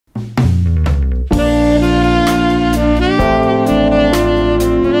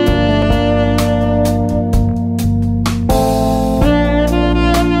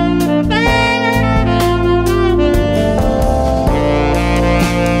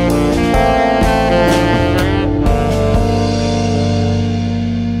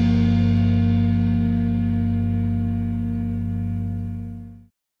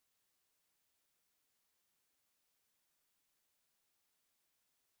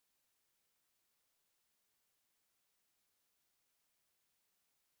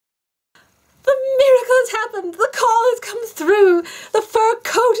The miracle has happened! The call has come through! The fur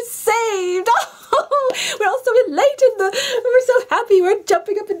coat is saved! Oh, we're all so elated! We're so happy! We're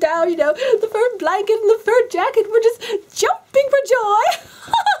jumping up and down, you know, the fur blanket and the fur jacket, we're just jumping for joy!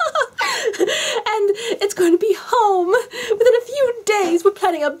 And it's going to be home within a few days. We're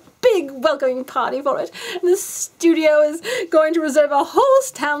planning a big welcoming party for it. And the studio is going to reserve a whole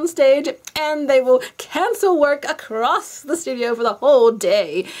town stage, and they will cancel work across the studio for the whole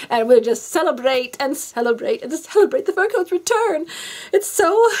day. And we'll just celebrate and celebrate and celebrate the fur coat's return. It's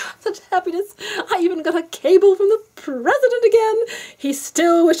such happiness. I even got a cable from the president again. He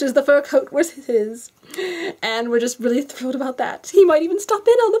still wishes the fur coat was his. And we're just really thrilled about that. He might even stop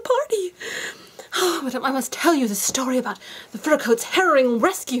in on the party. Oh, but I must tell you the story about the fur coat's harrowing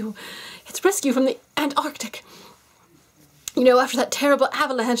rescue. Its rescue from the Antarctic. You know, after that terrible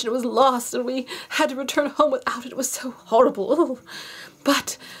avalanche, it was lost, and we had to return home without it. It was so horrible. Oh.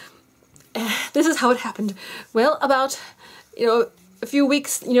 But this is how it happened. Well, about, you know, a few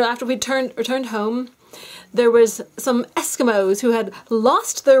weeks, you know, after we returned home, there was some Eskimos who had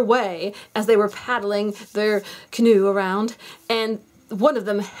lost their way as they were paddling their canoe around, and one of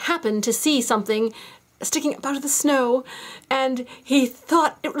them happened to see something sticking up out of the snow, and he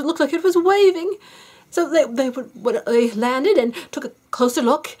thought it looked like it was waving. So they landed and took a closer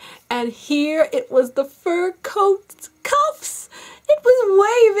look, and here it was the fur coat's cuffs. It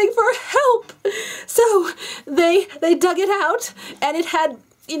was waving for help. So they dug it out, and it had,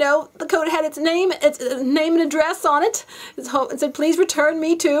 you know, the coat had its name and address on it. It said, "Please return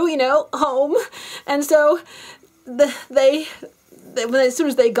me to, you know, home." And so as soon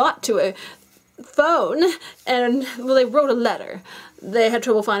as they got to a phone, and well, they wrote a letter. They had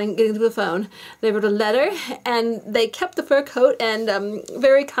trouble getting to the phone. They wrote a letter, and they kept the fur coat, and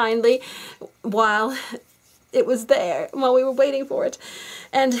very kindly, while it was there, while we were waiting for it.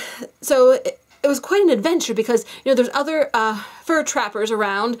 And so it was quite an adventure, because, you know, there's other fur trappers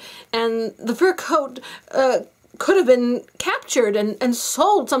around, and the fur coat could have been captured and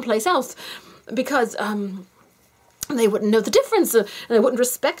sold someplace else, because they wouldn't know the difference, and they wouldn't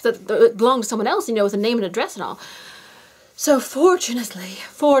respect that it belonged to someone else, you know, with a name and address and all. So fortunately,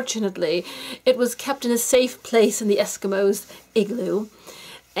 it was kept in a safe place in the Eskimos' igloo,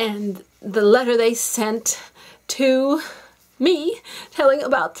 and the letter they sent to me, telling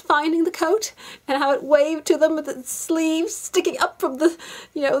about finding the coat and how it waved to them with its sleeves sticking up from the,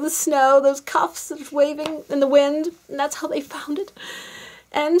 you know, the snow, those cuffs waving in the wind, and that's how they found it.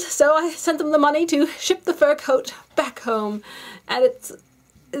 And so I sent them the money to ship the fur coat back home, and it's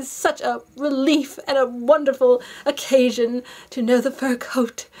such a relief and a wonderful occasion to know the fur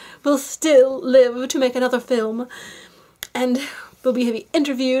coat will still live to make another film, and will be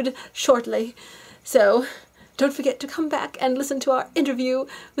interviewed shortly. So don't forget to come back and listen to our interview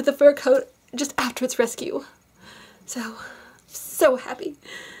with the fur coat just after its rescue. So happy.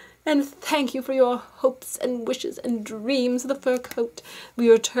 And thank you for your hopes and wishes and dreams of the fur coat. We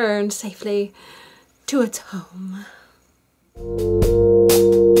returned safely to its home.